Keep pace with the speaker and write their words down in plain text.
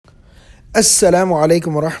Assalamu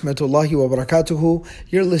alaikum wa rahmatullahi wa barakatuhu.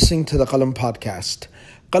 You're listening to the Qalam podcast.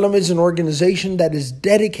 Qalam is an organization that is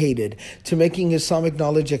dedicated to making Islamic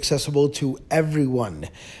knowledge accessible to everyone.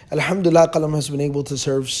 Alhamdulillah, Qalam has been able to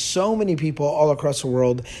serve so many people all across the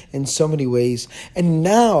world in so many ways. And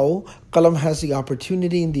now, Qalam has the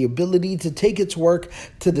opportunity and the ability to take its work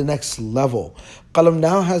to the next level. Qalam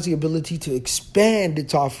now has the ability to expand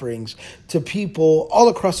its offerings to people all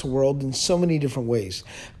across the world in so many different ways.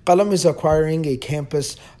 Qalam is acquiring a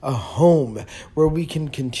campus, a home, where we can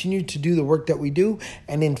continue to do the work that we do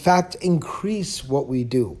and in fact increase what we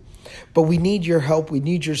do. But we need your help, we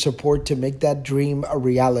need your support to make that dream a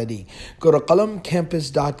reality. Go to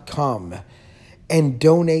qalamcampus.com and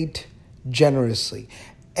donate generously.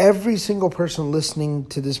 Every single person listening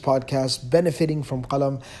to this podcast, benefiting from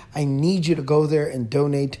Qalam, I need you to go there and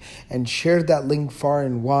donate and share that link far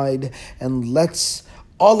and wide, and let's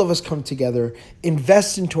all of us come together,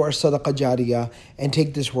 invest into our sadaqah jariyah, and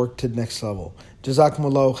take this work to the next level.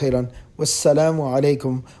 Jazakumullahu khairan. Wassalamu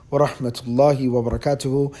alaikum wa rahmatullahi wa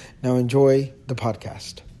barakatuhu. Now enjoy the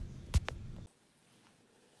podcast.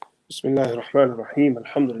 Bismillahir Rahmanir Rahim.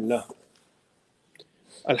 Alhamdulillah.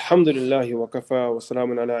 Alhamdulillah wa kafa wa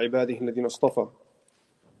salamun ala ibadihi alladhina istafa.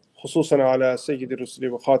 خصوصا على سيد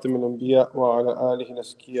الرسل وخاتم الأنبياء وعلى آله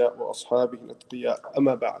الأزكياء وأصحابه الأتقياء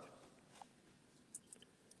أما بعد.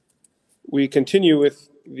 We continue with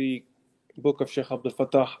the book of Shaykh Abdul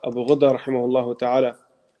Fattah Abu Ghudda rahimahullah ta'ala,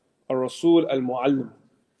 Ar-Rasul Al-Mu'allim,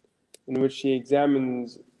 in which he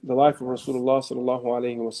examines the life of Rasulullah sallallahu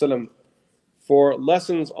alayhi wa sallam for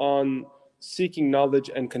lessons on seeking knowledge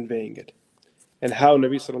and conveying it, and how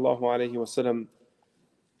Nabi sallallahu alayhi wa sallam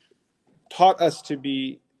taught us to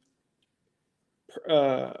be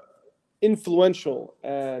influential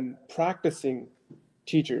and practicing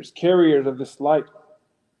teachers, carriers of this light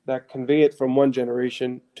that convey it from one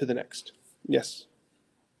generation to the next. Yes.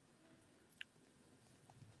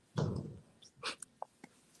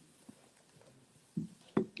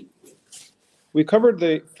 We covered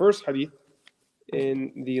the first hadith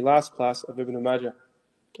in the last class of Ibn Majah,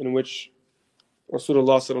 in which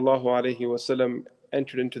Rasulullah sallallahu alayhi wa sallam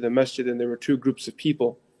entered into the masjid, and there were two groups of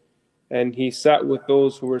people, and he sat with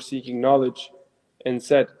those who were seeking knowledge and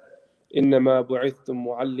said, إِنَّمَا بُعِثْتُمْ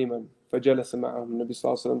مُعَلِّمًا فَجَلَسَ مَعَهُمْ. Nabi sallallahu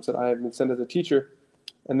alayhi wa sallam said, I have been sent as a teacher,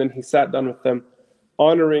 and then he sat down with them,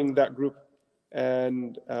 honoring that group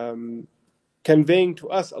and conveying to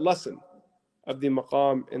us a lesson of the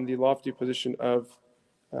maqam and the lofty position of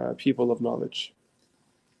people of knowledge.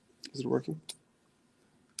 Is it working?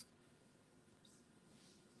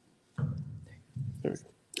 There we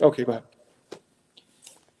go. Okay, go ahead.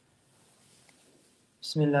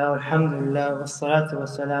 Bismillah, alhamdulillah, wassalatu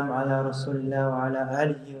wassalamu ala rasulillah wa ala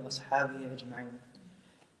alihi wa ashabihi ajma'in.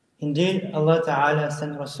 Indeed, Allah Ta'ala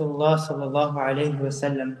sent Rasulullah sallallahu alayhi wa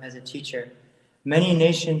sallam as a teacher. Many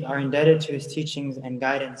nations are indebted to his teachings and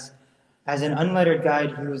guidance. As an unlettered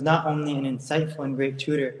guide, he was not only an insightful and great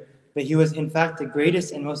tutor, but he was in fact the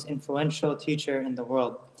greatest and most influential teacher in the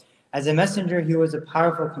world. As a messenger, he was a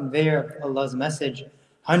powerful conveyor of Allah's message.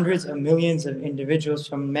 Hundreds of millions of individuals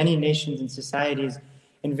from many nations and societies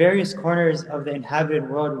in various corners of the inhabited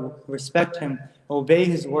world respect him, obey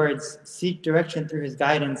his words, seek direction through his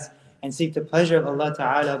guidance, and seek the pleasure of Allah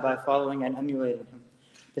Ta'ala by following and emulating him.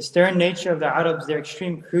 The stern nature of the Arabs, their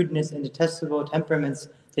extreme crudeness and detestable temperaments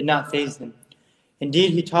did not faze them.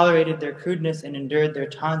 Indeed, he tolerated their crudeness and endured their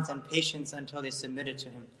taunts and patience until they submitted to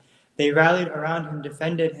him. They rallied around him,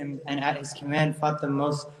 defended him, and at his command fought the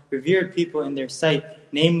most revered people in their sight,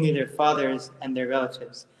 namely their fathers and their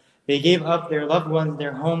relatives. They gave up their loved ones,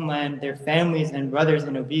 their homeland, their families and brothers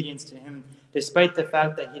in obedience to him, despite the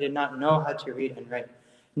fact that he did not know how to read and write.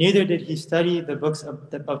 Neither did he study the books of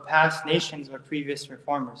past nations or previous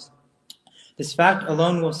reformers. This fact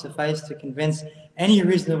alone will suffice to convince any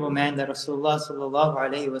reasonable man that Rasulullah sallallahu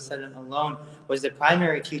alayhi wa sallam alone was the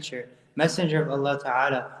primary teacher, messenger of Allah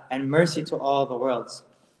Ta'ala, and mercy to all the worlds.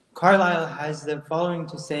 Carlyle has the following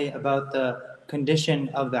to say about the condition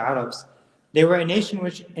of the Arabs. They were a nation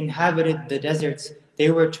which inhabited the deserts.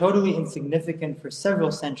 They were totally insignificant for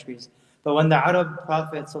several centuries. But when the Arab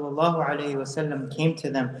Prophet ﷺ came to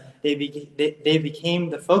them, they became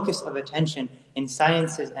the focus of attention in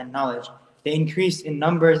sciences and knowledge. They increased in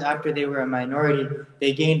numbers after they were a minority.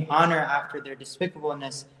 They gained honor after their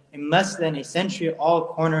despicableness. In less than a century, all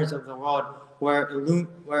corners of the world were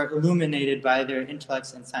illuminated by their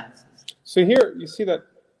intellects and sciences. So here you see that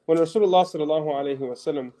when Rasulullah sallallahu alayhi wa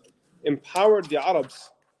sallam empowered the Arabs,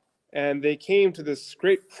 and they came to this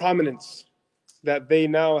great prominence that they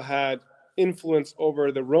now had influence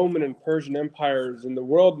over the Roman and Persian empires, and the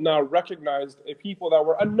world now recognized a people that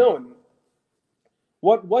were unknown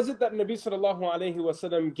What was it that Nabi sallallahu alayhi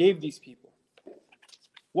wasallam gave these people?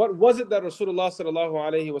 What was it that Rasulullah sallallahu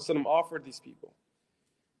alayhi wasallam offered these people?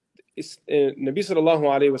 Nabi sallallahu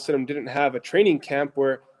alayhi wasallam didn't have a training camp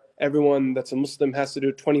where everyone that's a Muslim has to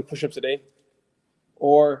do 20 push-ups a day.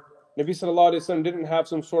 Or Nabi sallallahu alayhi wasallam didn't have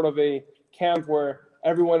some sort of a camp where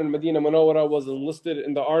everyone in Medina Munawwara was enlisted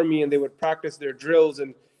in the army and they would practice their drills.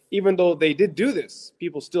 And even though they did do this,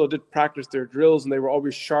 people still did practice their drills and they were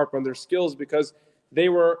always sharp on their skills because they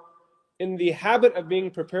were in the habit of being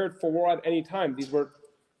prepared for war at any time. These were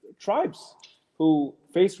tribes who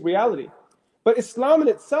faced reality. But Islam in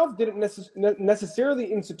itself didn't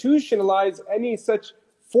necessarily institutionalize any such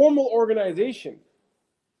formal organization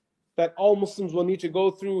that all Muslims will need to go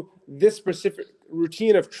through this specific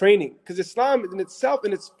routine of training. Because Islam in itself,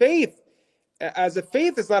 in its faith, as a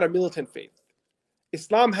faith, is not a militant faith.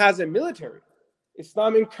 Islam has a military.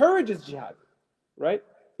 Islam encourages jihad, right?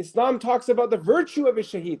 Islam talks about the virtue of a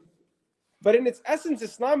shaheed. But in its essence,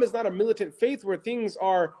 Islam is not a militant faith where things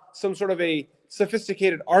are some sort of a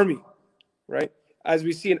sophisticated army, right? As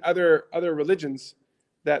we see in other religions,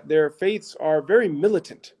 that their faiths are very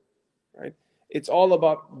militant, right? It's all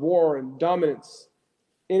about war and dominance.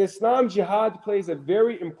 In Islam, jihad plays a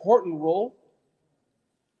very important role,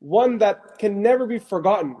 one that can never be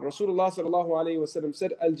forgotten. Rasulullah sallallahu alayhi wa sallam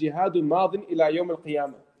said, "Al-jihadu madin ila yawm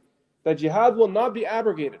al-qiyamah." That jihad will not be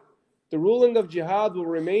abrogated. The ruling of jihad will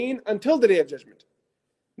remain until the Day of Judgment.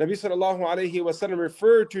 Nabi sallallahu alayhi wa sallam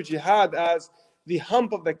referred to jihad as the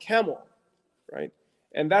hump of the camel, right?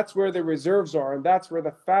 And that's where the reserves are, and that's where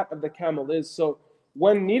the fat of the camel is. So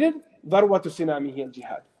when needed, darwatu sinamihi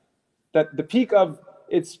al-jihad. That the peak of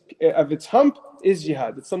its hump is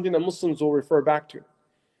jihad. It's something that Muslims will refer back to.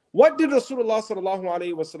 What did Rasulullah sallallahu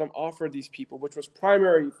alayhi wa sallam offer these people, which was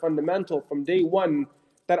primary, fundamental from day one,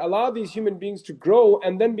 that allowed these human beings to grow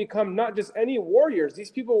and then become not just any warriors.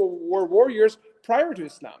 These people were warriors prior to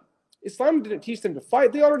Islam. Islam didn't teach them to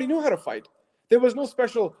fight. They already knew how to fight. There was no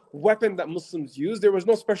special weapon that Muslims used. There was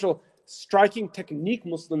no special striking technique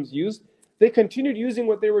Muslims used. They continued using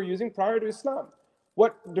what they were using prior to Islam.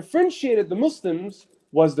 What differentiated the Muslims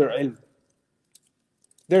was their ilm,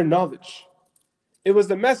 their knowledge. It was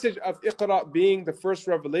the message of Iqra being the first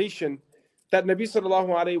revelation that Nabi sallallahu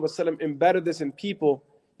alayhi wa sallam embedded this in people.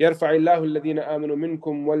 يَرْفَعِ اللَّهُ الَّذِينَ آمَنُوا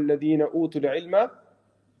مِنْكُمْ وَالَّذِينَ أُوتُوا الْعِلْمَ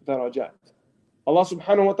دَرَجَاتٍ. Allah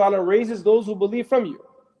subhanahu wa ta'ala raises those who believe from you.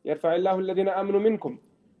 يَرْفَعِ اللَّهُ الَّذِينَ آمَنُوا مِنْكُمْ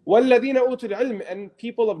وَالَّذِينَ أُوتُوا الْعِلْمَ. And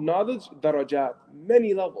people of knowledge, darajat,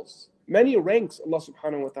 many levels, many ranks. Allah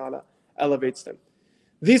subhanahu wa ta'ala elevates them.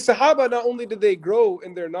 These Sahaba, not only did they grow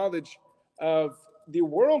in their knowledge of the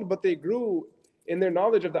world, but they grew in their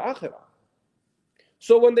knowledge of the akhirah.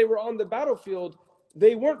 So when they were on the battlefield,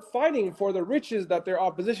 they weren't fighting for the riches that their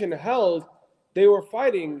opposition held. They were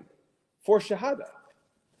fighting for shahada.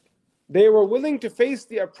 They were willing to face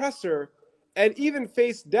the oppressor and even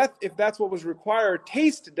face death if that's what was required,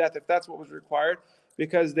 taste death if that's what was required,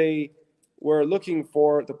 because they were looking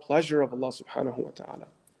for the pleasure of Allah subhanahu wa ta'ala.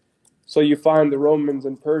 So you find the Romans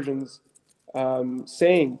and Persians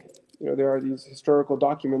saying, there are these historical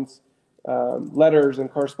documents, letters and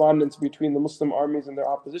correspondence between the Muslim armies and their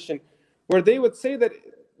opposition, where they would say that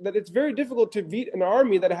it's very difficult to beat an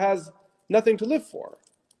army that has nothing to live for,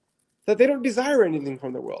 that they don't desire anything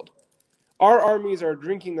from the world. Our armies are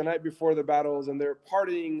drinking the night before the battles, and they're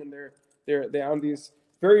partying, and they're on these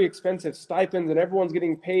very expensive stipends, and everyone's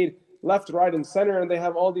getting paid left, right, and center, and they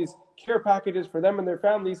have all these care packages for them and their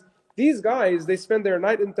families. These guys, they spend their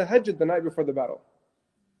night in tahajjud the night before the battle.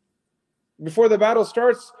 Before the battle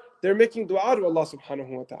starts, they're making dua to Allah subhanahu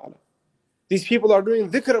wa ta'ala. These people are doing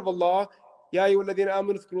dhikr of Allah. يَا أَيُّهَا الَّذِينَ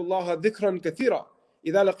آمَنُوا اذْكُرُوا اللَّهَ ذِكْرًا كَثِيرًا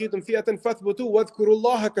إِذَا لَقِيتُمْ فِئَةً فَاثْبُتُوا وَاذْكُرُوا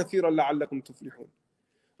اللَّهَ كَثِيرًا لَعَلَّكُمْ تُفْلِحُونَ.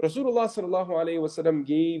 Rasulullah sallallahu alayhi wa sallam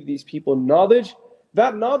gave these people knowledge.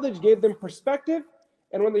 That knowledge gave them perspective.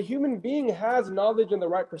 And when the human being has knowledge and the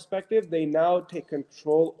right perspective, they now take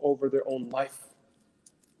control over their own life.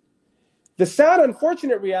 The sad,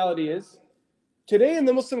 unfortunate reality is, today in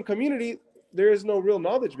the Muslim community, there is no real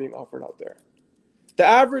knowledge being offered out there. The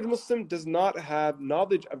average Muslim does not have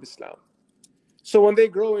knowledge of Islam. So when they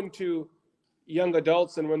grow into young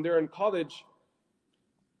adults and when they're in college,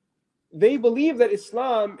 they believe that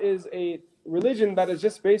Islam is a religion that is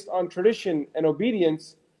just based on tradition and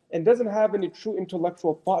obedience and doesn't have any true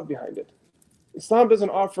intellectual thought behind it. Islam doesn't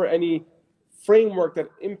offer any framework that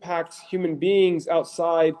impacts human beings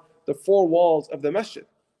outside the four walls of the masjid.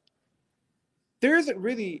 There isn't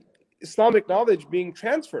really Islamic knowledge being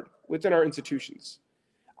transferred within our institutions.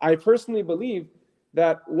 I personally believe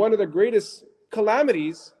that one of the greatest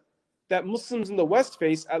calamities that Muslims in the West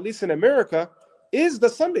face, at least in America, is the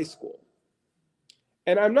Sunday school.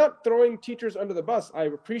 And I'm not throwing teachers under the bus. I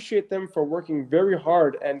appreciate them for working very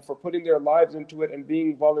hard and for putting their lives into it and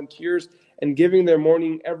being volunteers and giving their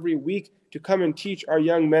morning every week to come and teach our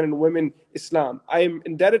young men and women Islam. I am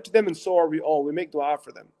indebted to them, and so are we all. We make dua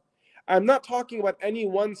for them. I'm not talking about any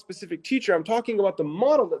one specific teacher. I'm talking about the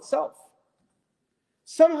model itself.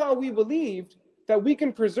 Somehow we believed that we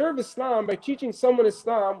can preserve Islam by teaching someone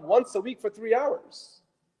Islam once a week for 3 hours.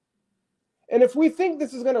 And if we think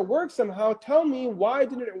this is going to work somehow, tell me, why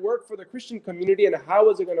didn't it work for the Christian community, and how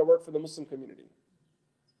is it going to work for the Muslim community?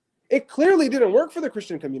 It clearly didn't work for the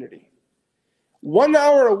Christian community. 1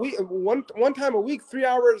 hour a week, one time a week, 3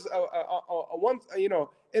 hours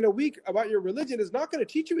in a week about your religion is not going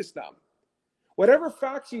to teach you Islam. Whatever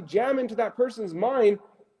facts you jam into that person's mind,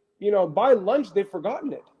 by lunch they've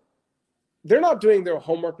forgotten it. They're not doing their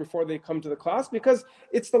homework before they come to the class because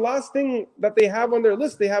it's the last thing that they have on their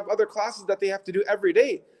list. They have other classes that they have to do every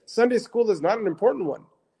day. Sunday school is not an important one.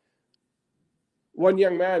 One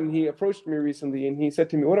young man, he approached me recently and he said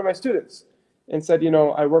to me, "What are my students?" And said,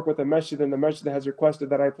 "I work with a masjid, and the masjid has requested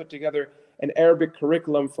that I put together an Arabic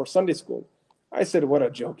curriculum for Sunday school." I said, "What a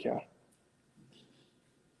joke, yeah.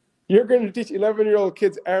 You're going to teach 11-year-old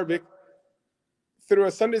kids Arabic through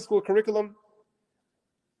a Sunday school curriculum?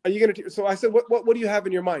 Are you going to?" So I said, what do you have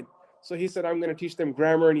in your mind? So he said, "I'm going to teach them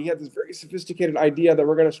grammar." And he had this very sophisticated idea that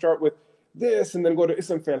we're going to start with this and then go to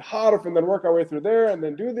Ism Fi'l Harf and then work our way through there and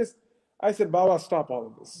then do this. I said, "Baba, stop all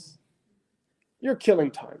of this. You're killing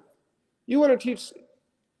time. You want to teach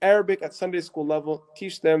Arabic at Sunday school level,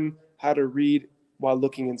 teach them how to read while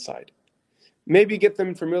looking inside. Maybe get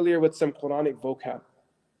them familiar with some Quranic vocab.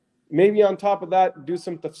 Maybe on top of that, do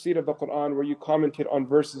some tafsir of the Quran where you commentate on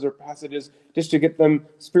verses or passages just to get them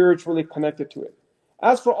spiritually connected to it."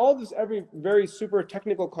 As for all this very super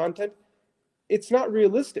technical content, it's not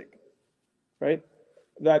realistic, right?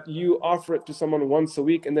 That you offer it to someone once a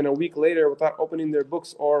week and then a week later, without opening their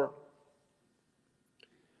books or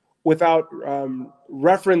without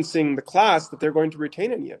referencing the class, that they're going to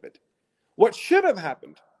retain any of it. What should have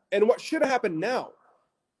happened, and what should happen now,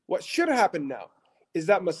 is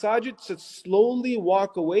that masajid should slowly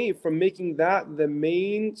walk away from making that the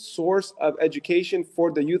main source of education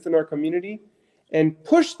for the youth in our community and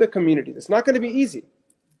push the community. It's not going to be easy.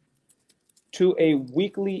 To a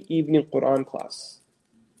weekly evening Quran class.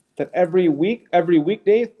 That every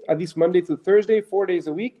weekday, at least Monday through Thursday, 4 days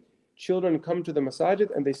a week, children come to the masajid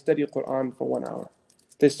and they study Quran for 1 hour.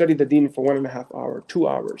 They study the deen for 1.5 hours, 2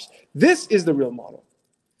 hours. This is the real model.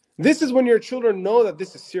 This is when your children know that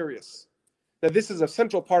this is serious, that this is a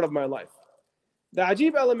central part of my life. The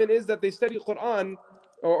ajib element is that they study Quran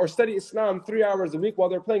or study Islam 3 hours a week while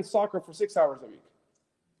they're playing soccer for 6 hours a week.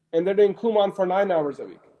 And they're doing Kuman for 9 hours a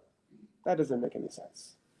week. That doesn't make any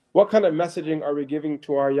sense. What kind of messaging are we giving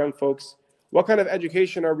to our young folks? What kind of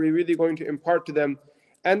education are we really going to impart to them?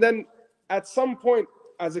 And then at some point,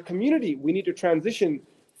 as a community, we need to transition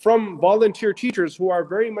from volunteer teachers who are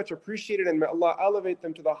very much appreciated, and may Allah elevate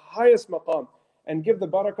them to the highest maqam and give the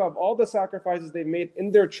barakah of all the sacrifices they've made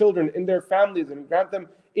in their children, in their families, and grant them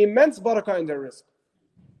immense barakah in their rizq.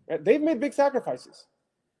 Right? They've made big sacrifices.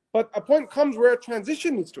 But a point comes where a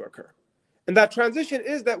transition needs to occur. And that transition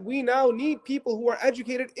is that we now need people who are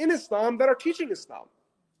educated in Islam that are teaching Islam.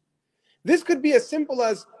 This could be as simple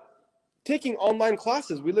as taking online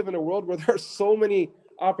classes. We live in a world where there are so many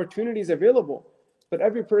opportunities available. But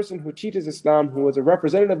every person who teaches Islam, who is a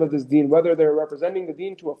representative of this deen, whether they're representing the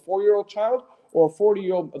deen to a 4-year-old child or a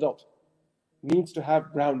 40-year-old adult, needs to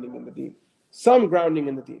have grounding in the deen. Some grounding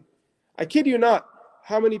in the deen. I kid you not,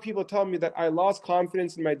 how many people tell me that I lost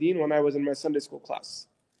confidence in my deen when I was in my Sunday school class?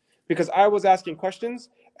 Because I was asking questions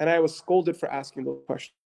and I was scolded for asking those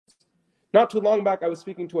questions. Not too long back, I was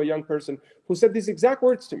speaking to a young person who said these exact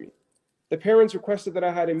words to me. The parents requested that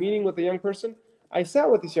I had a meeting with the young person. I sat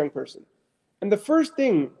with this young person. And the first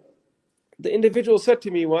thing the individual said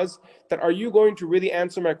to me was that, "Are you going to really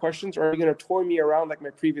answer my questions, or are you going to toy me around like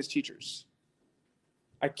my previous teachers?"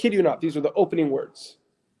 I kid you not, these were the opening words.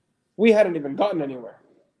 We hadn't even gotten anywhere.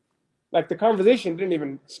 Like the conversation didn't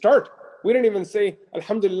even start. We didn't even say,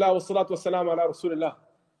 "Alhamdulillah wa salatu wa salam ala Rasulillah."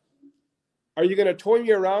 Are you going to toy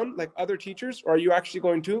me around like other teachers, or are you actually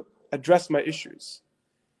going to address my issues?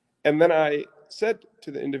 And then I said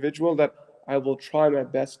to the individual that I will try my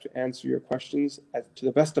best to answer your questions to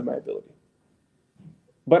the best of my ability.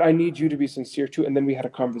 But I need you to be sincere too. And then we had a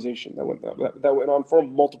conversation that went on for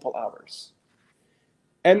multiple hours.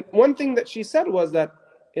 And one thing that she said was that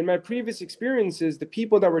in my previous experiences, the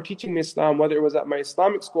people that were teaching me Islam, whether it was at my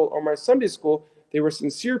Islamic school or my Sunday school, they were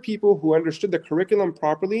sincere people who understood the curriculum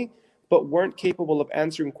properly, but weren't capable of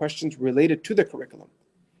answering questions related to the curriculum.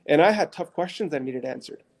 And I had tough questions that needed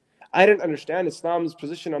answered. I didn't understand Islam's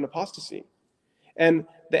position on apostasy. And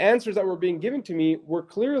the answers that were being given to me were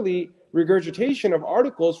clearly regurgitation of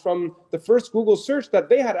articles from the first Google search that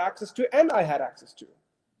they had access to and I had access to.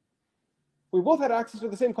 We both had access to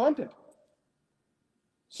the same content.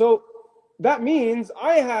 So that means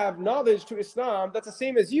I have knowledge to Islam that's the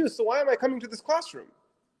same as you, so why am I coming to this classroom?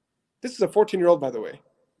 This is a 14-year-old, by the way.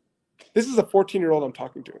 This is a 14-year-old I'm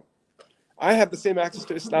talking to. I have the same access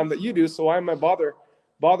to Islam that you do, so why am I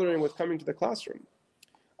bothering with coming to the classroom?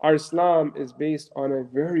 Our Islam is based on a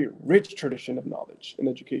very rich tradition of knowledge and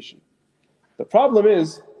education. The problem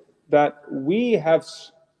is that we have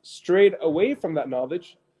strayed away from that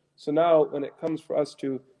knowledge. So now when it comes for us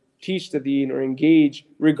to teach the deen or engage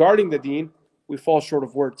regarding the deen, we fall short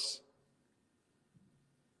of words.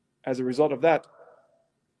 As a result of that,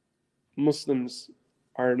 Muslims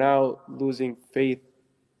are now losing faith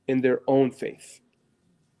in their own faith.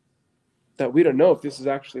 That we don't know if this is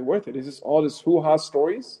actually worth it. Is this all just hoo-ha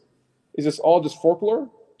stories? Is this all just folklore?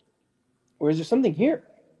 Or is there something here?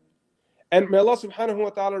 And may Allah subhanahu wa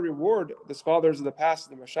ta'ala reward the scholars of the past,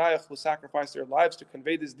 the mashayikh who sacrificed their lives to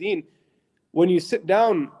convey this deen. When you sit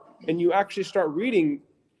down and you actually start reading,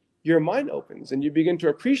 your mind opens and you begin to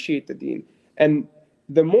appreciate the deen. And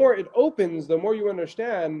the more it opens, the more you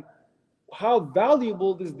understand how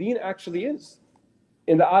valuable this deen actually is.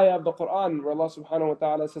 In the ayah of the Quran, where Allah subhanahu wa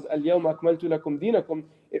ta'ala says, "Al-yawma akmaltu lakum dinakum,"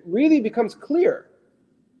 it really becomes clear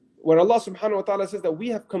when Allah subhanahu wa ta'ala says that we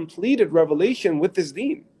have completed revelation with this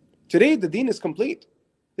deen. Today, the deen is complete.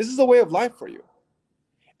 This is a way of life for you.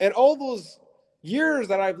 And all those years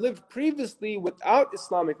that I've lived previously without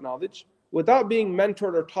Islamic knowledge, without being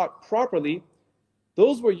mentored or taught properly,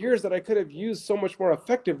 those were years that I could have used so much more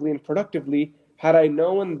effectively and productively had I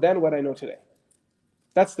known then what I know today.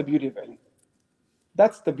 That's the beauty of ilm.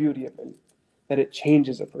 That's the beauty of ilm, that it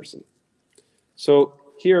changes a person. So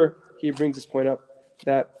here he brings this point up,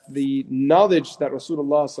 that the knowledge that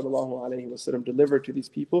Rasulullah sallallahu alaihi wasallam delivered to these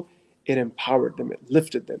people, it empowered them, it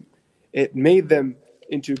lifted them, it made them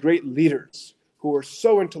into great leaders who were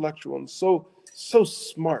so intellectual and so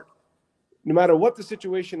smart. No matter what the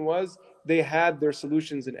situation was, they had their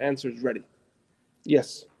solutions and answers ready.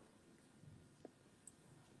 Yes.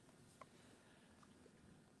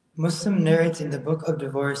 Muslim narrates in the Book of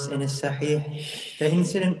Divorce in his Sahih the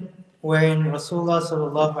incident wherein Rasulullah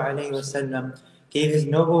sallallahu alaihi wasallam gave his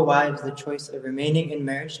noble wives the choice of remaining in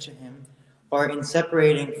marriage to him or in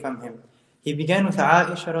separating from him. He began with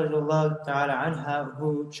Aisha radiallahu ta'ala anha,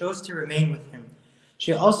 who chose to remain with him.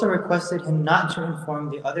 She also requested him not to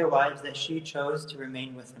inform the other wives that she chose to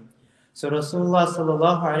remain with him. So Rasulullah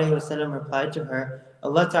sallallahu alaihi wasallam replied to her,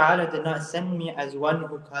 Allah ta'ala did not send me as one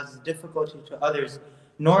who causes difficulty to others,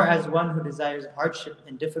 nor as one who desires hardship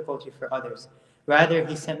and difficulty for others. Rather,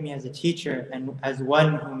 he sent me as a teacher and as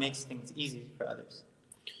one who makes things easy for others.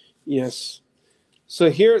 Yes.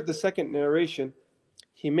 So here, the second narration,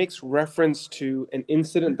 he makes reference to an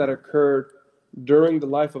incident that occurred during the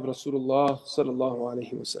life of Rasulullah sallallahu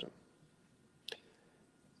alaihi wasallam.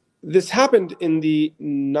 This happened in the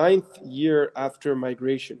 9th year after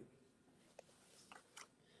migration.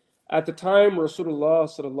 At the time, Rasulullah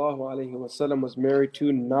sallallahu alaihi wasallam was married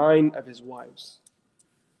to 9 of his wives.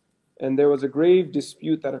 And there was a grave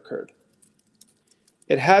dispute that occurred.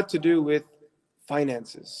 It had to do with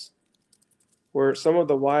finances, where some of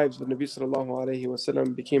the wives of Nabi sallallahu alaihi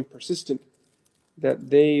wasallam became persistent that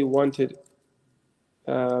they wanted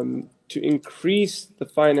to increase the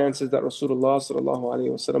finances that Rasulullah sallallahu alaihi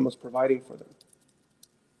wasallam was providing for them.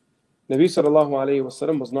 Nabi sallallahu alaihi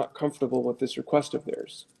wasallam was not comfortable with this request of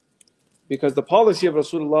theirs, because the policy of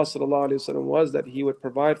Rasulullah sallallahu alaihi wasallam was that he would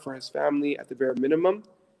provide for his family at the bare minimum,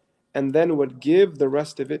 and then would give the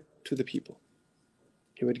rest of it to the people.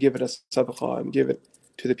 He would give it as sadaqah and give it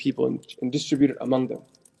to the people and distribute it among them.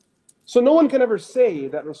 So no one can ever say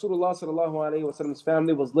that Rasulullah sallallahu alaihi wasallam's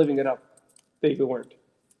family was living it up. They weren't.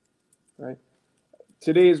 Right?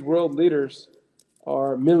 Today's world leaders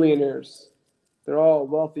are millionaires. They're all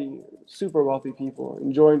wealthy, super wealthy people,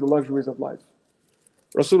 enjoying the luxuries of life.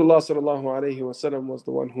 Rasulullah sallallahu alaihi wasallam was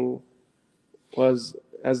the one who was,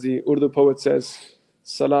 as the Urdu poet says,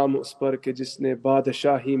 Salam us par ke jisne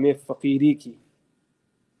badashahi mein faqiri ki.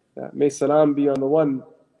 May salam be on the one,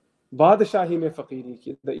 badashahi mein faqiri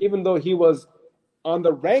ki. That even though he was on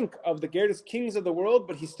the rank of the greatest kings of the world,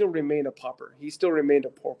 but he still remained a pauper. He still remained a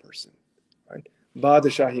poor person. Right?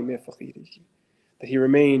 Badashahi mein faqiri ki. That he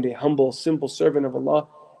remained a humble, simple servant of Allah,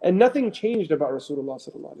 and nothing changed about Rasulullah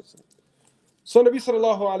sallallahu alaihi wasallam. So Nabi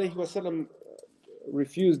sallallahu alaihi wasallam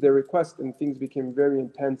refused their request, and things became very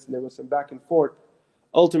intense, and there was some back and forth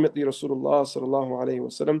Ultimately, Rasulullah sallallahu alaihi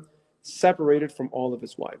wasallam separated from all of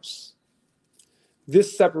his wives.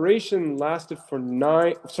 This separation lasted for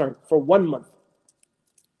 1 month.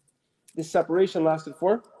 This separation lasted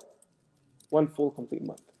for one full complete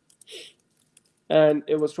month. And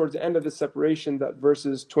it was towards the end of this separation that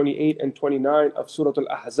verses 28 and 29 of Surah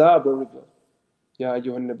Al-Ahzab were revealed. يا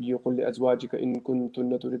أيها النبي قل لأزواجك إن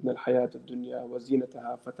كنتن تردن الحياة الدنيا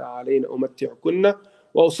وزينتها فتعالين أمتعكن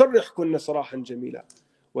وأسرحكن سراحا جميلا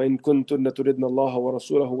وإن كنتن تردن الله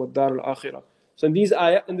ورسوله والدار الآخرة. So in this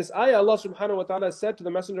ayah, Allah subhanahu wa ta'ala said to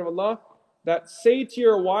the Messenger of Allah that say to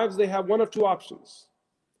your wives they have one of two options.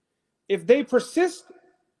 If they persist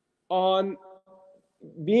on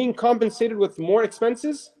being compensated with more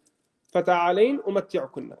expenses, فَتَعَالَيْنْ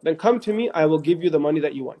أُمَتِّعْكُنَّ, then come to me, I will give you the money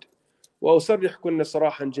that you want. وَأُسَرِّحْكُنَّ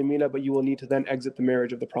سَرَاحًا جَمِيلًا, but you will need to then exit the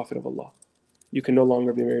marriage of the Prophet of Allah. You can no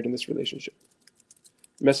longer be married in this relationship.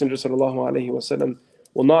 Messenger sallallahu alaihi wasallam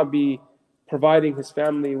will not be providing his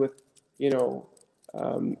family with,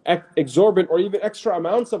 exorbitant or even extra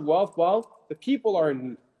amounts of wealth while the people are in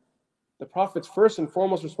need. The Prophet's first and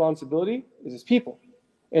foremost responsibility is his people.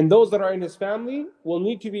 And those that are in his family will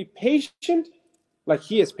need to be patient like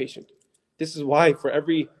he is patient. This is why for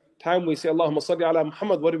every time we say Allahumma salli ala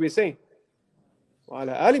Muhammad, what do we say? Wa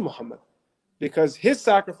ala ali Muhammad. Because his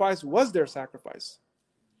sacrifice was their sacrifice.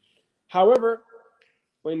 However,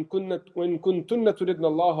 وَإِن كُنتُنَّ تُرِدْنَ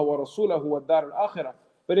اللَّهَ وَرَسُولَهُ وَالدَّارَ الْآخِرَةَ,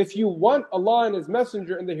 but if you want Allah and His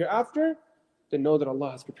Messenger in the hereafter, then know that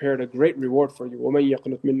Allah has prepared a great reward for you. وَمَن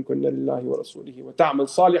يَقْنُتْ مِنكُنَّ لِلَّهِ وَرَسُولِهِ وَتَعْمَلْ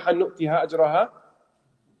صَالِحًا نُؤْتِهَا أَجْرَهَا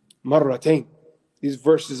مَرَّتَيْنِ. These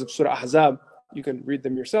verses of Surah Ahzab, you can read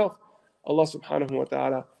them yourself. Allah subhanahu wa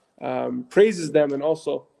ta'ala praises them and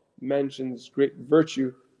also mentions great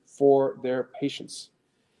virtue for their patience.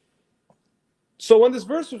 So when this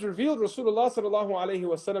verse was revealed, Rasulullah sallallahu alaihi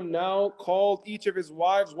wasallam now called each of his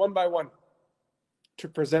wives one by one to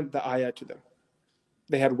present the ayah to them.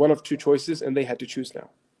 They had one of two choices and they had to choose now.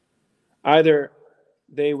 Either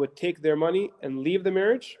they would take their money and leave the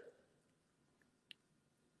marriage,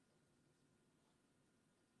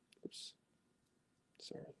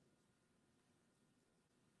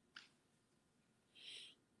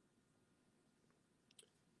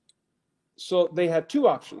 So they had two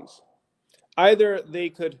options. Either they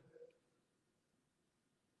could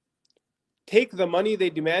take the money they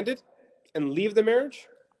demanded and leave the marriage,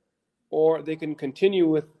 or they can continue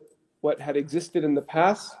with what had existed in the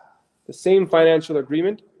past, the same financial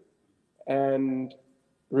agreement, and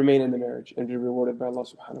remain in the marriage and be rewarded by Allah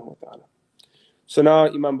subhanahu wa ta'ala. So now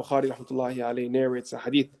Imam Bukhari rahmatullahi alayhi narrates a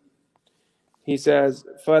hadith. He says,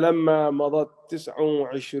 فَلَمَّا مَضَتْ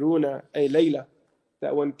 29 أي لَيْلَةً,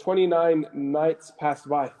 that when 29 nights passed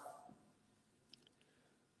by,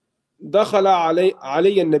 دخل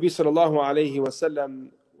علي النبي صلى الله عليه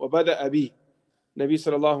وسلم وبدأ بي. Nabi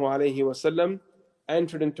sallallahu alayhi wasallam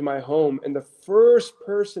entered into my home, and the first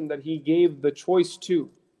person that he gave the choice to,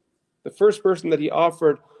 the first person that he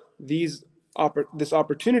offered this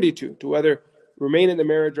opportunity to whether remain in the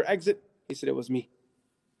marriage or exit, he said it was me.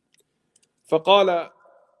 فقال,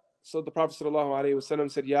 so the Prophet sallallahu alayhi wasallam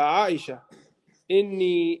said, يا عائشة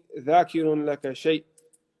إني ذاكر لك شيء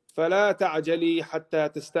فلا تعجلي حتى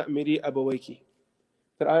تستأمري أبويك,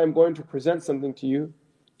 that I am going to present something to you.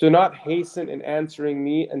 Do not hasten in answering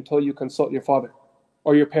me until you consult your father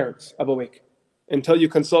or your parents, Abawayk, until you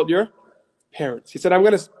consult your parents. He said, I'm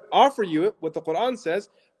going to offer you what the Quran says,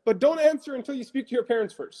 but don't answer until you speak to your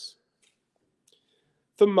parents first.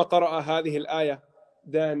 ثم قرأ هذه الآية,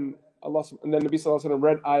 then Nabi sallallahu alaihi wasallam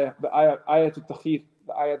read ayat al-takhir,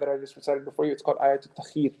 the ayah that I just recited before you. It's called ayat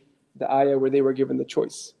al-takhir, the ayah where they were given the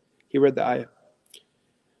choice. He read the ayah.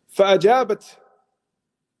 فأجابت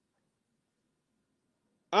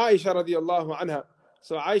Aisha radiallahu anha.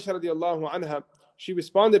 So Aisha radiallahu anha, she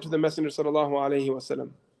responded to the Messenger sallallahu alayhi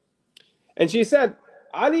wasallam, and she said,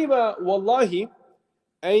 "Alima wallahi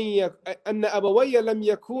anna abawayya lam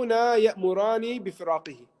yakuna ya'murani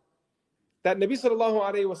bifiraqihi." That Nabi sallallahu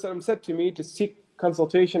alayhi wasallam said to me to seek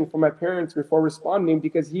consultation from my parents before responding,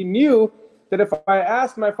 because he knew that if I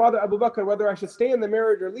asked my father Abu Bakr whether I should stay in the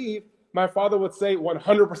marriage or leave, my father would say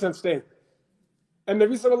 100% stay. And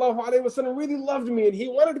Nabi sallallahu alayhi wasallam really loved me, and he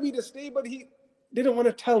wanted me to stay, but he didn't want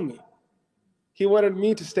to tell me. He wanted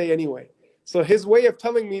me to stay anyway. So his way of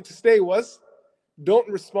telling me to stay was, don't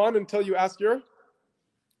respond until you ask your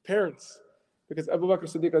parents. Because Abu Bakr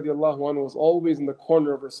Siddiq radiallahu anhu was always in the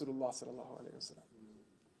corner of Rasulullah sallallahu alayhi wasallam.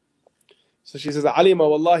 So she says, Alima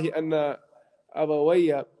wallahi anna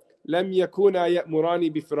abawayya lam yakuna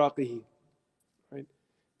ya'murani bifiraqihi. Right?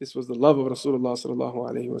 This was the love of Rasulullah sallallahu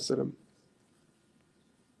alayhi wasallam.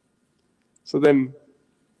 So then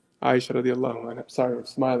Aisha radiallahu anha. Sorry, I'm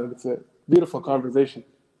smiling. It's a beautiful conversation.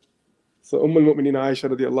 So al-Mu'mineen Aisha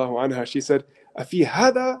radiallahu anha, she said, أَفِي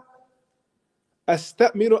هَذَا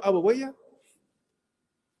أَسْتَأْمِرُ أَبَوَيَّ?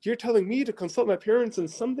 You're telling me to consult my parents on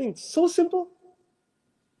something so simple?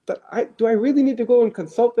 Do I really need to go and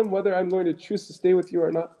consult them whether I'm going to choose to stay with you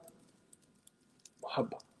or not?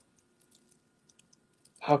 Muhabba.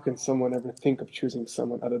 How can someone ever think of choosing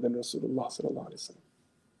someone other than Rasulullah sallallahu alaihi wasallam?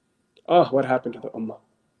 Oh, what happened to the ummah?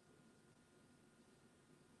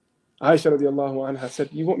 Aisha radiallahu anha said,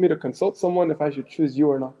 you want me to consult someone if I should choose you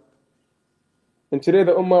or not? And today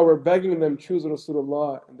the ummah were begging them, choose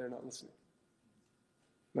Rasulullah, and they're not listening.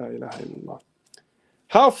 La ilaha illallah.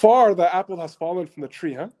 How far the apple has fallen from the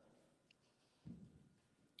tree, huh?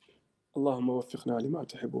 Allahumma waffiqna lima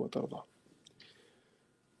tuhibbu wa tarda.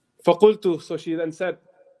 فقلت, so she then said,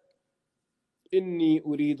 إني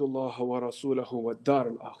أريد الله ورسوله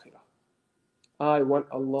والدار الآخرة. I want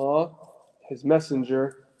Allah, His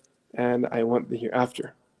Messenger, and I want the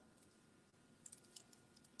hereafter.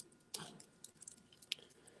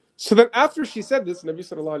 So then after she said this, Nabi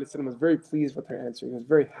sallallahu alaihi wasallam was very pleased with her answer. He was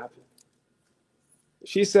very happy.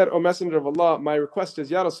 She said, O Messenger of Allah, my request is,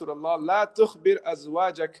 Ya Rasulullah, لا تخبر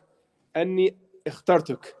أزواجك أني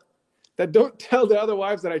اخترتك. That don't tell the other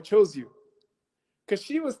wives that I chose you. Because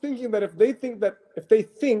she was thinking that if they think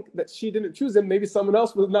that she didn't choose him, maybe someone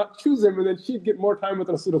else would not choose him, and then she'd get more time with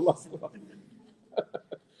Rasulullah.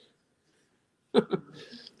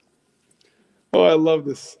 Oh, I love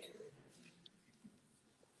this.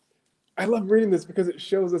 I love reading this because it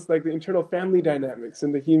shows us like the internal family dynamics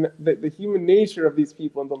and the human nature of these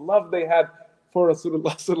people and the love they had for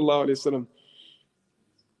Rasulullah sallallahu alaihi wasallam.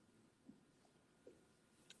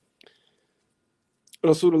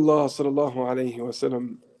 Rasulullah sallallahu alaihi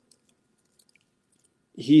wasallam,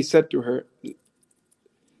 he said to her,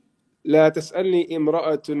 لا تسألني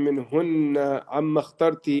امرأة منهن عما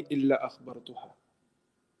اخترتي إلا أخبرتها.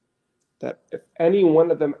 That if any one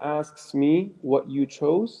of them asks me what you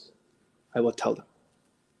chose, I will tell them.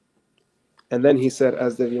 And then he said,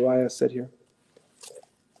 as the riwayah said here,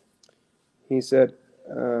 he said,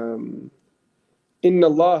 إن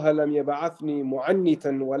الله لم يبعثني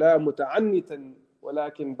معنتا ولا متعنتا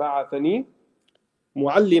ولكن بعثني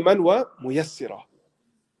معلما وميسرا.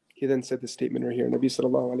 He then said this statement right here. Nabi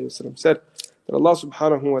sallallahu alayhi wasallam said that Allah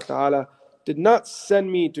subhanahu wa ta'ala did not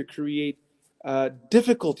send me to create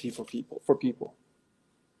difficulty for people.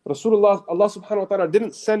 Rasulullah, Allah subhanahu wa ta'ala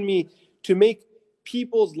didn't send me to make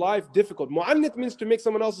people's life difficult. Mu'annit means to make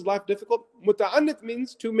someone else's life difficult. Muta'annit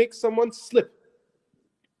means to make someone slip,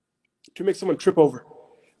 to make someone trip over,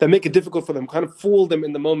 that make it difficult for them, kind of fool them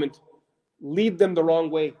in the moment, lead them the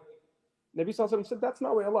wrong way. Nabi sallallahu alayhi wa sallam said, that's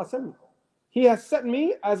not why Allah sent me. He has sent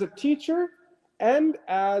me as a teacher and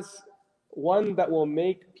as one that will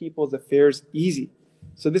make people's affairs easy.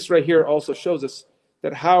 So this right here also shows us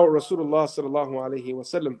that how Rasulullah sallallahu alaihi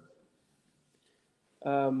wasallam,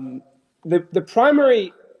 the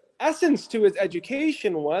primary essence to his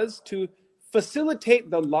education was to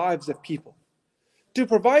facilitate the lives of people, to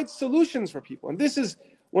provide solutions for people. And this is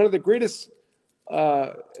one of the greatest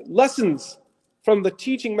lessons from the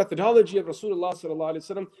teaching methodology of Rasulullah sallallahu alaihi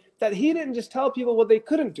wasallam, that he didn't just tell people what they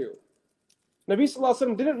couldn't do. Nabi sallallahu alaihi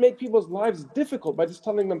wasallam didn't make people's lives difficult by just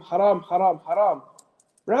telling them haram, haram, haram.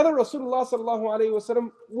 Rather, Rasulullah sallallahu alaihi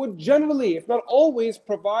wasallam would generally, if not always,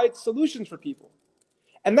 provide solutions for people.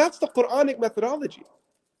 And that's the Quranic methodology,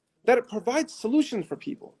 that it provides solutions for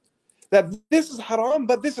people. That this is haram,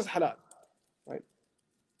 but this is halal. Right?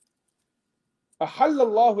 أَحَلَّ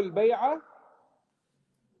اللَّهُ الْبَيْعَ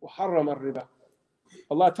وَحَرَّمَ الرِّبَى.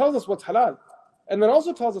 Allah tells us what's halal, and then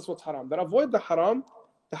also tells us what's haram. That avoid the haram,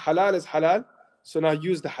 the halal is halal, so now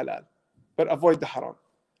use the halal, but avoid the haram.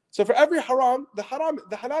 So for every haram, the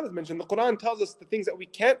halal is mentioned. The Quran tells us the things that we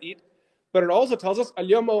can't eat, but it also tells us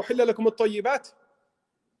الْيَوْمَ أُحِلَّ لَكُمُ الطَّيِّبَاتِ.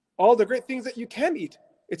 All the great things that you can eat,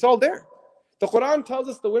 it's all there. The Quran tells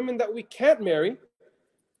us the women that we can't marry,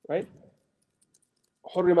 right?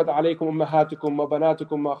 حرمت عليكم أمهاتكم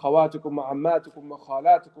وبناتكم وأخواتكم وعماتكم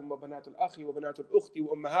وخالاتكم وبنات الأخ وبنات الأخت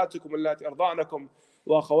وأمهاتكم اللاتي أرضعنكم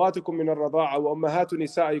وأخواتكم من الرضاعة وأمهات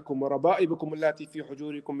نسائكم وربائبكم اللاتي في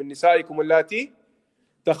حجوركم من نسائكم اللاتي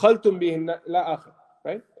دخلتم بهن لا آخر,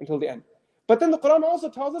 right? Until the end. But then the Quran also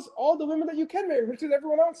tells us all the women that you can marry, which is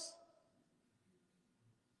everyone else.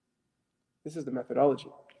 This is the methodology.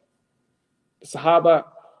 The Sahaba,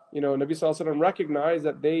 Nabi Sallallahu Alaihi Wasallam recognized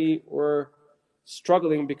that they were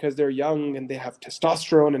struggling because they're young and they have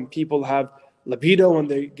testosterone, and people have libido and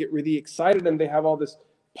they get really excited and they have all this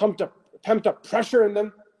pumped up pressure in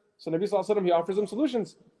them. So Nabi Sallallahu Alaihi Wasallam, he offers them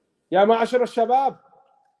solutions. Ya ma'ashar al-shabab,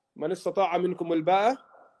 man istata'a minkum al-ba'a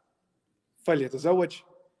فَلْيَتَزَوَّجْ.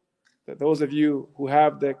 That those of you who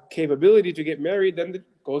have the capability to get married, then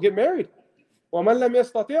go get married. وَمَنْ لَمْ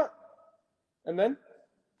يَسْتَطِعْ. And then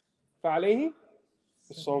فَعَلَيْهِ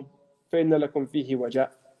الصَّوْمُ فَإِنَّ لَكُمْ فِيهِ وَجَاء.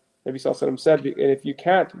 Nabi Sallallahu Alaihi Wasallam said, and if you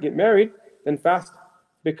can't get married, then fast,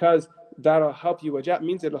 because that'll help you. Wajat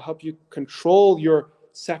means it'll help you control your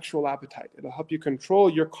sexual appetite. It'll help you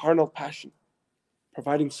control your carnal passion,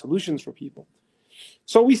 providing solutions for people.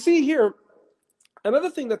 So we see here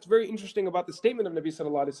another thing that's very interesting about the statement of Nabi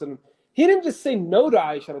Sallallahu Alaihi Wasallam. He didn't just say no to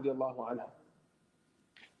Aisha radiallahu anha.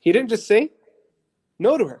 He didn't just say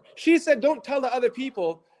no to her. She said, don't tell the other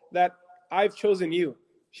people that I've chosen you.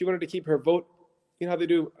 She wanted to keep her vote. You know how they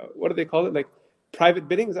do, what do they call it? Like private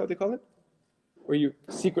bidding, is that what they call it? Where you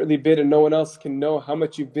secretly bid and no one else can know how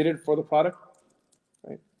much you bidded for the product,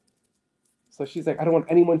 right? So she's like, I don't want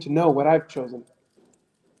anyone to know what I've chosen.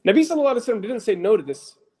 Nabi Sallallahu Alaihi Wasallam didn't say no to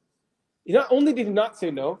this. He not only did he not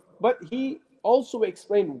say no, but he also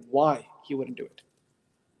explained why he wouldn't do it.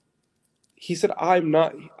 He said, I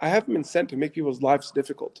haven't been sent to make people's lives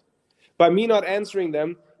difficult. By me not answering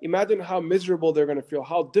them, imagine how miserable they're going to feel,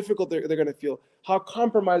 how difficult they're going to feel, how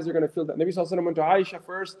compromised they're going to feel. That Nabi Sallallahu Alaihi Wasallam went to Aisha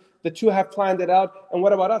first, the two have planned it out, and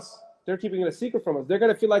what about us? They're keeping it a secret from us. They're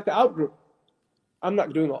going to feel like the out-group. I'm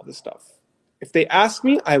not doing all this stuff. If they ask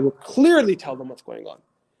me, I will clearly tell them what's going on.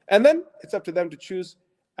 And then it's up to them to choose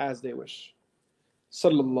as they wish.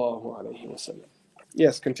 Sallallahu Alaihi Wasallam.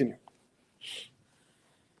 Yes, continue.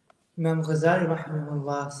 Imam Ghazali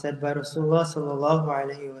rahimahullah said by Rasulullah sallallahu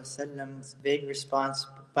alayhi wasallam's vague response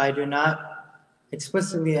by do not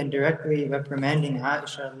explicitly and directly reprimanding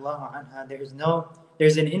Aisha radiallahu anha,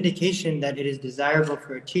 there's an indication that it is desirable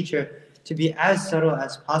for a teacher to be as subtle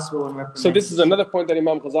as possible when reprimanding. So this is another point that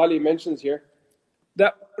Imam Ghazali mentions here,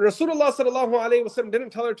 that Rasulullah sallallahu alayhi wasallam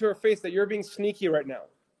didn't tell her to her face that you're being sneaky right now.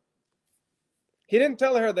 He didn't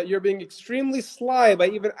tell her that you're being extremely sly by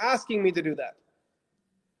even asking me to do that.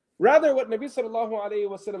 Rather, what Nabi Sallallahu Alaihi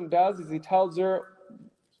Wasallam does is he tells her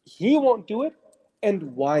he won't do it and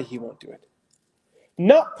why he won't do it.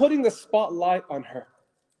 Not putting the spotlight on her.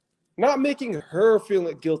 Not making her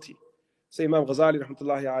feel guilty. So Imam Ghazali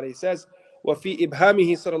rahmatullahi alayhi says, وَفِي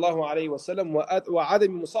إِبْهَامِهِ صلى الله عليه وسلم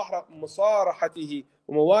وعدم مصارحته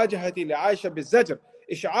ومواجهته لعائشة بالزجر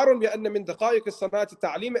إشعار بأن من دقائق الصناعة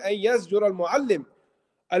التعليم أن يزجر المعلم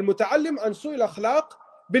المتعلم عن سوء الأخلاق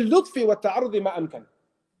باللطف والتعرض ما أمكن.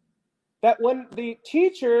 That when the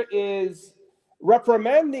teacher is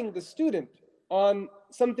reprimanding the student on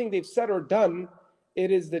something they've said or done,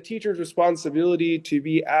 it is the teacher's responsibility to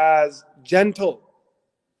be as gentle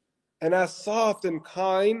and as soft and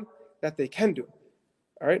kind that they can do.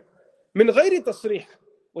 All right? من غير تصريح,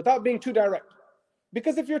 without being too direct.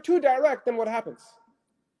 Because if you're too direct, then what happens?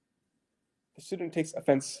 The student takes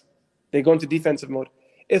offense. They go into defensive mode.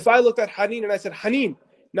 If I looked at Haneen and I said, Haneen,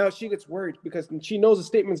 now she gets worried because she knows the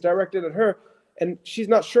statement's directed at her and she's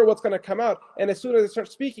not sure what's going to come out. And as soon as I start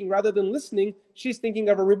speaking, rather than listening, she's thinking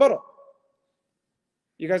of a rebuttal.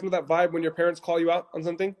 You guys know that vibe when your parents call you out on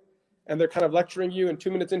something and they're kind of lecturing you and 2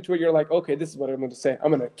 minutes into it, you're like, okay, this is what I'm going to say.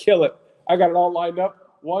 I'm going to kill it. I got it all lined up.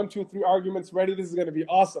 1, 2, 3 arguments ready. This is going to be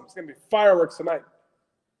awesome. It's going to be fireworks tonight.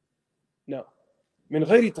 No. Min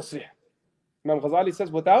ghayri tasrih. Imam Ghazali says,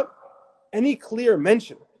 without any clear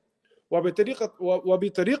mention. وَبِطَرِيقِ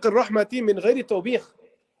الرَّحْمَةِ مِنْ غَيْرِ تَوْبِيخ.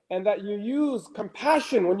 And that you use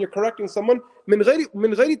compassion when you're correcting someone, مِنْ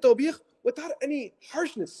غَيْرِ تَوْبِيخ, without any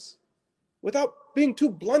harshness, without being too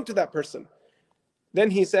blunt to that person.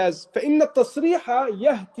 Then he says, فَإِنَّ التَّصْرِيحَ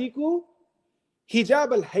يَهْتِكُ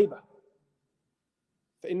حِجَابَ الْهَيْبَةِ.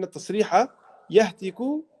 فَإِنَّ التَّصْرِيحَ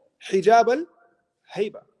يَهْتِكُ حِجَابَ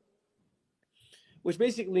الْهَيْبَةِ. Which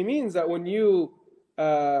basically means that when you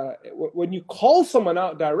call someone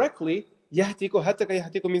out directly, yahtiku, hataka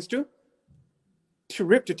yahtiku means to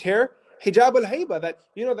rip, to tear. Hijab al-hayba,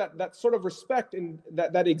 that sort of respect and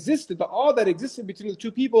that existed, the awe that existed between the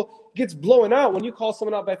two people gets blown out when you call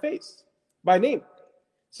someone out by name.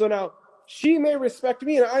 So now, she may respect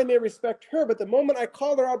me and I may respect her, but the moment I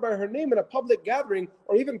call her out by her name in a public gathering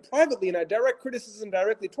or even privately and I direct criticism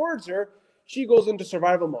directly towards her, she goes into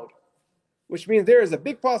survival mode. Which means there is a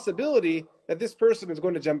big possibility that this person is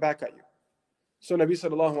going to jump back at you. So Nabi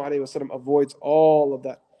Sallallahu Alaihi Wasallam avoids all of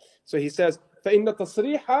that. So he says, فَإِنَّ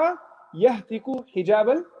التَّصْرِيحَ يَهْتِكُ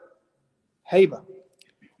حِجَابَ الْهَيْبَةِ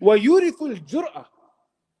وَيُورِثُ الْجُرْأَةِ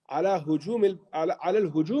عَلَى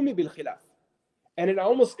الْهُجُومِ بِالْخِلَافِ. And it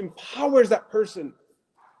almost empowers that person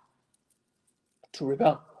to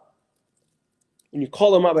rebel. When you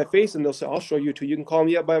call them out by face and they'll say, I'll show you too. You can call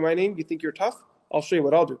me out by my name. You think you're tough? I'll show you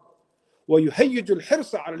what I'll do. وَيُهَيِّجُ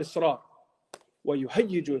الْحِرْصَ عَلَى الْإِصْرَارِ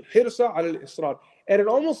وَيُهَيِّجُ الْحِرْصَ عَلَى الْإِصْرَارِ. And it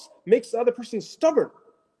almost makes the other person stubborn.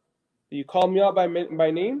 You call me out by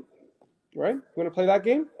name, right? You want to play that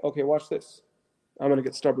game? Okay, watch this. I'm going to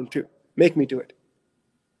get stubborn too. Make me do it.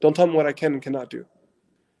 Don't tell me what I can and cannot do.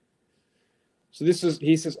 So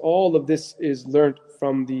he says, all of this is learned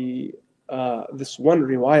from this one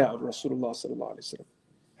riwayah of Rasulullah sallallahu alaihi wasallam.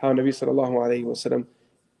 How Nabi sallallahu alaihi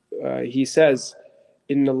wasallam, he says,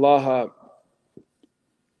 "Inna Allah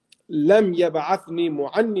lam yab'athni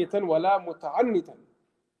mu'annitan wa la muta'annitan,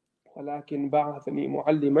 walakin ba'athani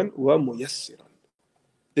mu'alliman wa muyassiran."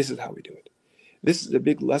 This is how we do it. This is a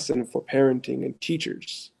big lesson for parenting and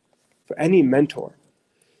teachers, for any mentor,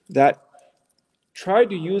 that try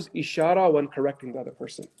to use ishara when correcting the other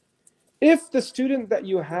person. If the student that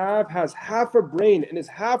you have has half a brain and is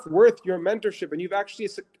half worth your mentorship and you've actually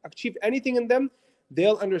achieved anything in them,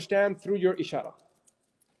 they'll understand through your ishara.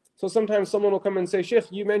 So sometimes someone will come and say,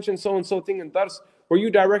 "Sheikh, you mentioned so-and-so thing in dars. Were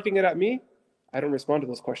you directing it at me?" I don't respond to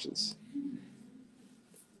those questions.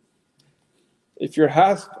 If you're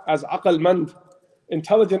half as aqal-mand,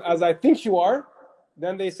 intelligent as I think you are,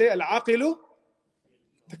 then they say, "Al-aqilu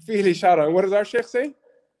takfihi al-ishara." And what does our sheikh say?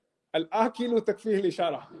 "Al-aqilu takfihi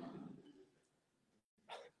al-ishara."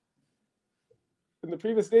 In the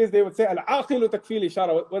previous days, they would say, "Al-aqilu takfihi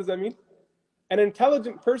al-ishara." What does that mean? An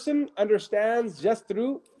intelligent person understands just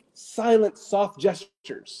through silent, soft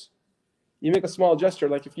gestures. You make a small gesture,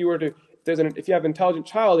 like if you have an intelligent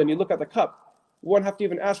child and you look at the cup, you won't have to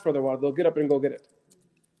even ask for the water. They'll get up and go get it.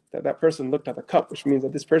 That person looked at the cup, which means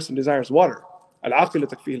that this person desires water. Al-aqilu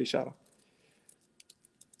takfihi al-ishara.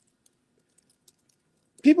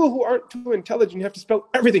 People who aren't too intelligent, you have to spell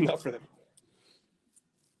everything out for them.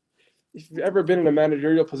 If you've ever been in a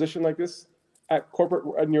managerial position like this, at corporate,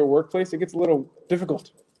 in your workplace, it gets a little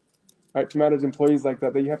difficult, right, to manage employees like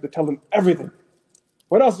that you have to tell them everything.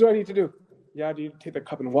 What else do I need to do? Yeah, I need to take the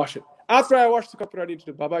cup and wash it. After I wash the cup, what do I need to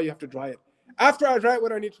do? Baba, you have to dry it. After I dry it, what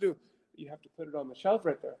do I need to do? You have to put it on the shelf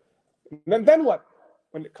right there. And then what?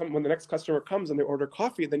 When the next customer comes and they order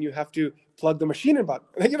coffee, then you have to plug the machine in back.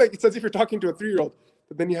 It's as if you're talking to a 3-year-old.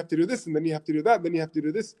 But then you have to do this, and then you have to do that, and then you have to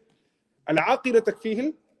do this. Al-aqilu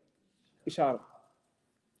takfihi al-ishara.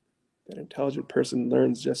 That intelligent person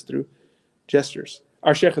learns just through gestures.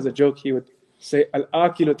 Our sheikh has a joke. He would say,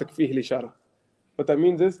 "Al-aqilu takfihi al-ishara." What that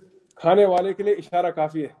means is, khane wale ke liye ishara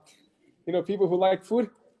kafi hai. People who like food,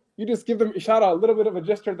 you just give them ishara, a little bit of a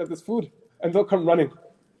gesture that there's food, and they'll come running.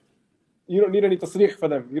 You don't need any tasrih for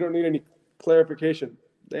them. You don't need any clarification.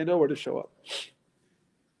 They know where to show up.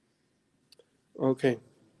 Okay.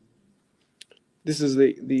 This is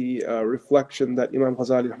the reflection that Imam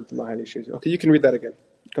Ghazali rahmatullahi alayhi shares. Okay, you can read that again.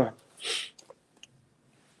 Go ahead.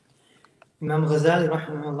 Imam Ghazali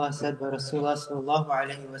rahimahullah said by Rasulullah sallallahu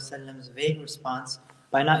alayhi wa sallam's vague response,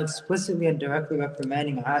 by not explicitly and directly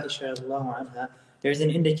reprimanding Aisha radiallahu anha, there is an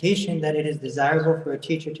indication that it is desirable for a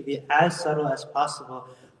teacher to be as subtle as possible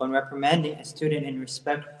when reprimanding a student in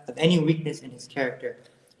respect of any weakness in his character.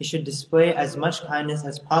 He should display as much kindness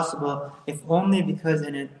as possible, if only because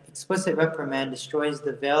an explicit reprimand destroys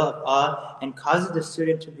the veil of awe and causes the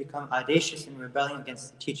student to become audacious in rebelling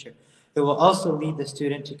against the teacher. It will also lead the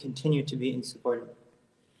student to continue to be insubordinate.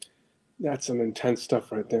 That's some intense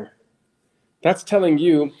stuff right there. That's telling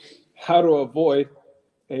you how to avoid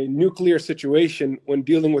a nuclear situation when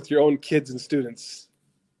dealing with your own kids and students.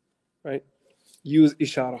 Right? Use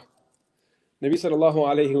ishara. Nabi sallallahu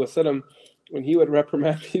alayhi wa sallam, when he would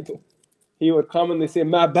reprimand people, he would commonly say,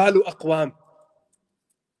 "Ma balu aqwam."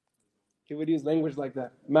 He would use language like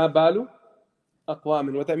that. "Ma balu aqwam."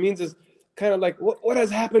 And what that means is kind of like, what has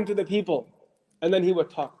happened to the people? And then he would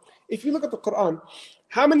talk. If you look at the Quran,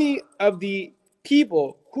 how many of the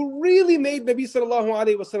people who really made Nabi sallallahu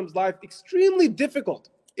alayhi wa sallam's life extremely difficult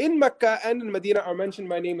in Mecca and in Medina are mentioned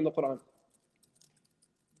by name in the Quran?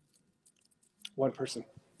 One person.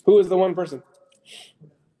 Who is the one person?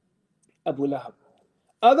 Abu Lahab.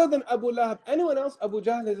 Other than Abu Lahab, anyone else? Abu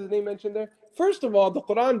Jahl, is his name mentioned there? First of all, the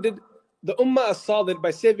Quran did the Ummah as-Salid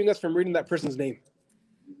by saving us from reading that person's name.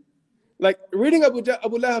 Like, reading Abu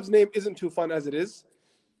Lahab's name isn't too fun as it is.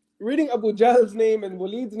 Reading Abu Jahl's name and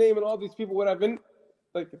Walid's name and all these people would have been,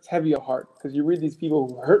 like, it's heavy of heart. Because you read these people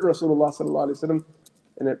who hurt Rasulullah sallallahu alaihi wasallam,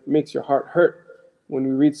 and it makes your heart hurt. When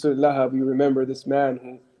we read Surah Lahab, you remember this man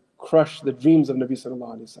who crushed the dreams of Nabi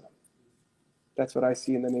sallallahu alaihi wasallam. That's what I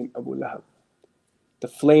see in the name Abu Lahab. The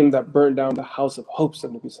flame that burned down the house of hopes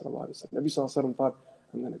of Nabi sallallahu alaihi wasallam. Nabi sallallahu alaihi wasallam thought,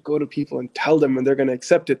 I'm going to go to people and tell them and they're going to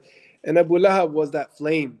accept it. And Abu Lahab was that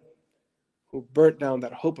flame who burnt down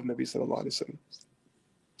that hope of Nabi sallallahu alaihi wasallam.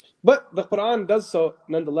 But the Quran does so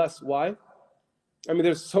nonetheless. Why? I mean,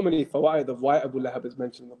 there's so many fawaid of why Abu Lahab is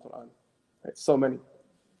mentioned in the Quran. Right? So many.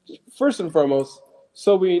 First and foremost,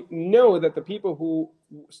 So we know that the people who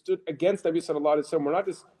stood against Nabi sallallahu alaihi wasallam were not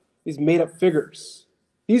just these made up figures.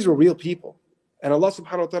 These were real people. And Allah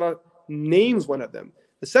subhanahu wa ta'ala names one of them.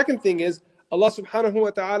 The second thing is Allah subhanahu wa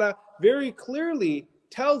ta'ala very clearly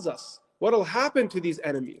tells us what will happen to these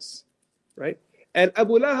enemies. Right? And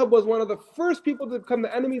Abu Lahab was one of the first people to become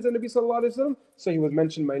the enemies of Nabi sallallahu alaihi wasallam. So he was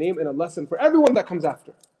mentioned by name in a lesson for everyone that comes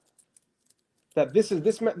after. That this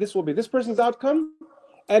will be this person's outcome.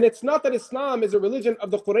 And it's not that Islam is a religion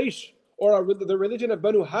of the Quraysh or the religion of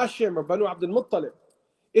Banu Hashim or Banu Abdul Muttalib.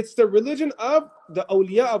 It's the religion of the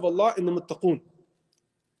awliya of Allah and the muttaqun.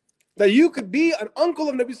 That you could be an uncle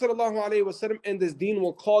of Nabi sallallahu alayhi wasallam and this deen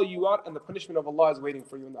will call you out and the punishment of Allah is waiting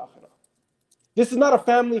for you in the akhirah. This is not a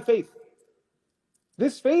family faith.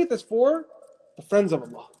 This faith is for the friends of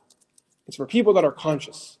Allah. It's for people that are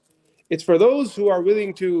conscious. It's for those who are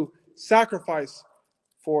willing to sacrifice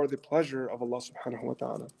for the pleasure of Allah subhanahu wa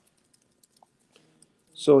ta'ala.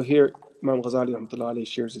 So here Imam Ghazali rahmatullahi alayhi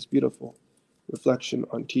shares this beautiful reflection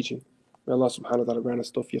on teaching. May Allah subhanahu wa ta'ala grant us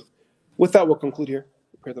tawfiq. With that, we'll conclude here.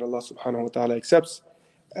 We pray that Allah subhanahu wa ta'ala accepts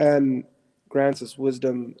and grants us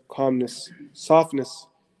wisdom, calmness, softness,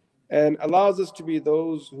 and allows us to be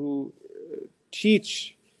those who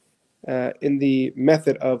teach in the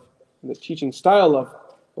method of the teaching style of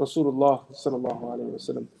Rasulullah sallallahu alayhi wa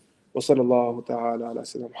sallam. Wa sallallahu ta'ala ala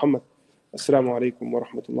sayyidina Muhammad. Assalamu alaikum wa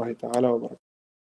rahmatullahi ta'ala wa barakatuh.